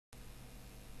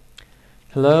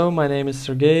Hello, my name is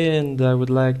Sergey, and I would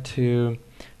like to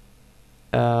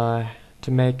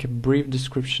make a brief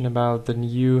description about the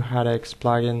new HUDext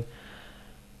plugin.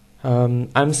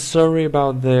 I'm sorry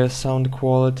about the sound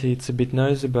quality; it's a bit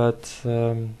noisy, but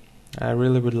I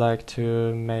really would like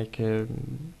to make a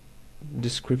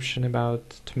description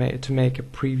about to make a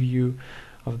preview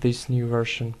of this new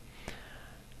version.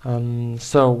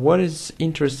 So, what is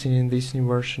interesting in this new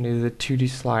version is the 2D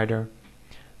slider.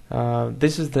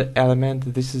 This is the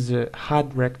element, this is a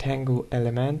HUD rectangle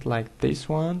element like this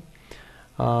one,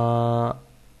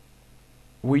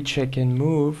 which I can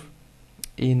move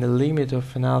in the limit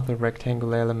of another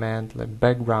rectangle element like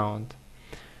background.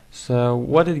 So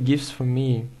what it gives for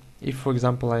me, if for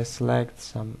example I select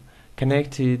some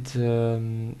connected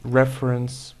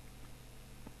reference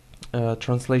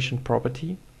translation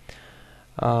property,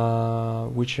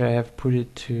 which I have put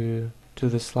it to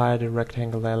the slider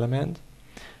rectangle element,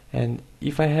 and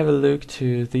if I have a look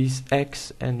to these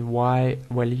X and Y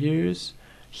values,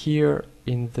 here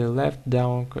in the left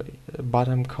down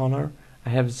bottom corner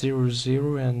I have 0,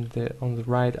 0, and on the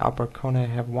right upper corner I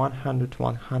have 100,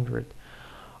 100.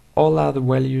 All other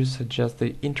values are just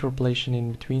the interpolation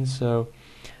in between, so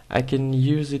I can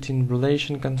use it in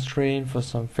relation constraint for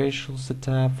some facial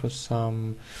setup, for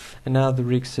some another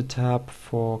rig setup,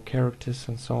 for characters,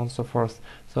 and so on and so forth.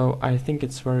 So I think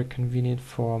it's very convenient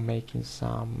for making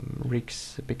some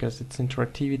rigs because it's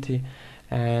interactivity.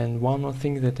 And one more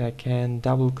thing, that I can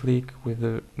double click with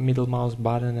the middle mouse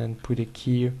button and put a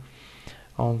key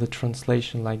on the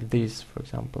translation like this. For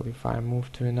example, if I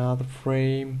move to another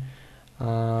frame,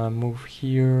 move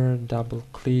here, double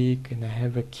click, and I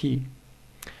have a key.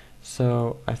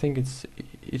 So I think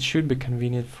it should be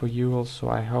convenient for you also.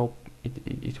 I hope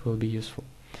it will be useful.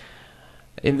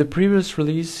 In the previous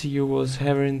release you was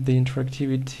having the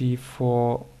interactivity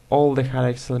for all the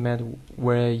HUDext element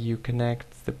where you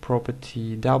connect the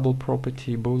property, double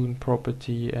property, boolean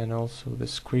property, and also the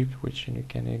script which you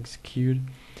can execute.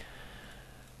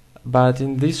 But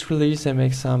in this release I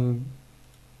make some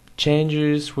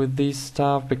changes with this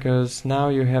stuff, because now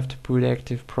you have to put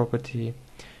active property.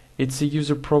 It's a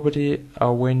user property.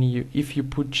 If you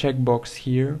put checkbox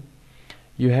here,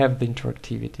 you have the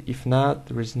interactivity. If not,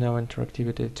 there is no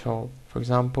interactivity at all. For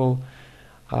example,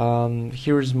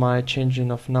 here is my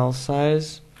changing of null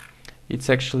size. It's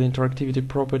actually interactivity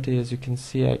property. As you can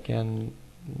see, I can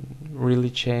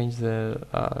really change the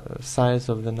size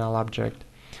of the null object.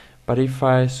 But if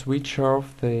I switch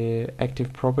off the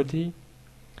active property,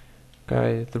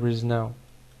 okay, there is no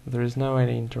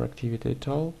any interactivity at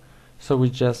all. So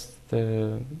we just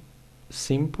the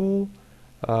simple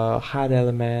HUD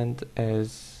element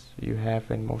as you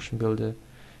have in MotionBuilder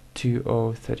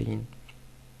 2013.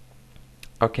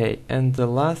 Okay, and the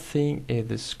last thing is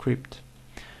the script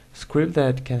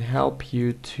that can help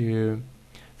you to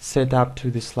set up to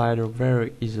the slider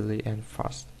very easily and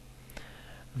fast.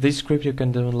 This script you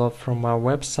can download from our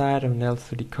website on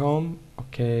l3d.com.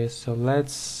 Okay, so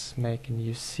let's make a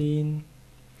new scene,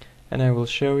 and I will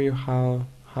show you how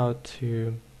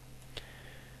to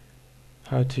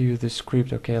use the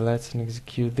script. Okay, let's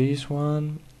execute this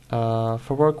one.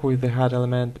 For work with the HUD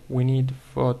element, we need,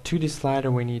 for 2D slider,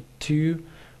 we need 2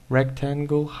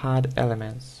 rectangle HUD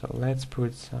elements. So let's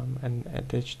put some and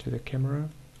attach to the camera.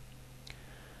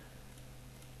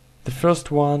 The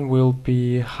first one will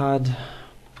be HUD.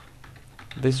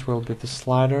 This will be the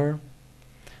slider,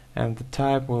 and the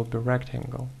type will be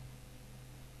rectangle.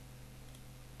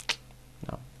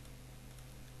 No.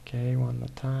 Okay, one more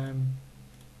time.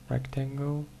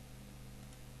 Rectangle.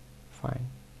 Fine.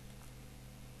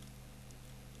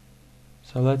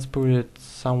 So let's put it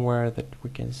somewhere that we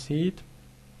can see it,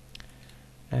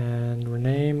 and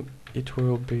rename it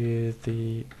will be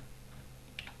the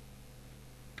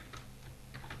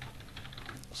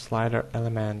slider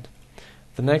element.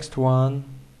 The next one,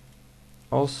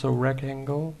 also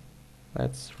rectangle.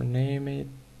 Let's rename it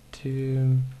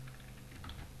to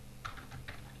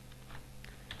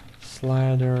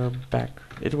slider back.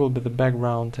 It will be the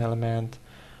background element.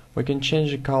 We can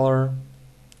change the color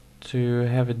to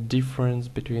have a difference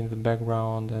between the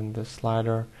background and the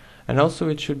slider, and also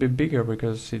it should be bigger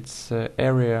because it's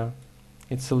area.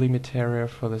 It's a limit area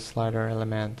for the slider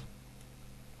element.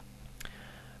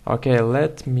 Okay,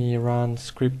 let me run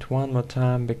script one more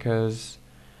time because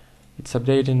it's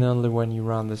updating only when you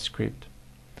run the script.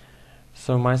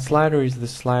 So my slider is the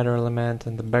slider element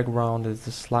and the background is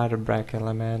the slider back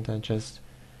element. I just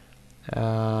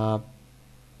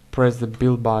press the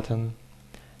build button,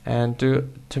 and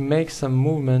to make some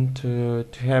movement, to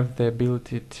have the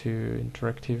ability to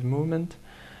interactive movement,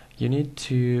 you need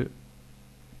to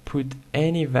put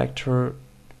any vector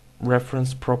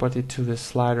reference property to the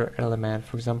slider element.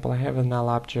 For example, I have a null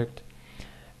object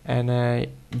and I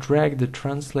drag the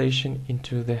translation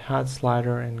into the HUD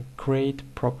slider and create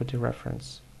property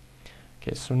reference.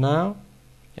 Okay, so now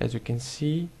as you can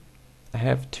see I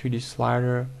have 2D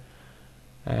slider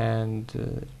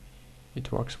and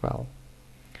it works well.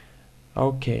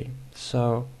 Okay,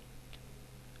 so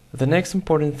the next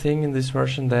important thing in this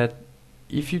version that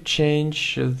if you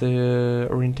change the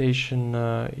orientation,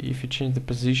 if you change the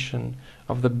position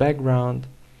of the background,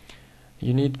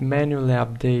 you need to manually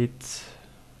update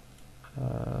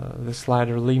the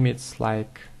slider limits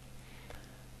like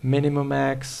minimum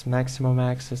X, maximum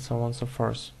X, and so on and so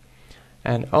forth.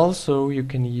 And also you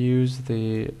can use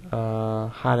the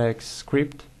HUDext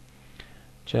script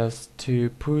just to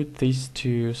put these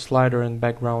two slider and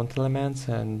background elements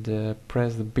and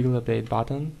press the build update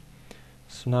button.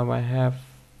 So now I have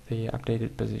the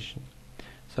updated position.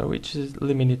 So which is the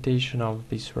limitation of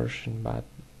this version, but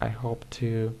I hope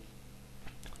to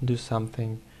do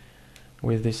something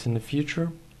with this in the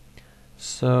future.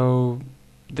 So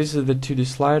this is the 2D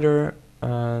slider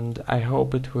and I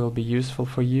hope it will be useful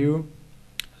for you.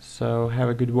 So have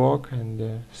a good walk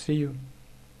and see you.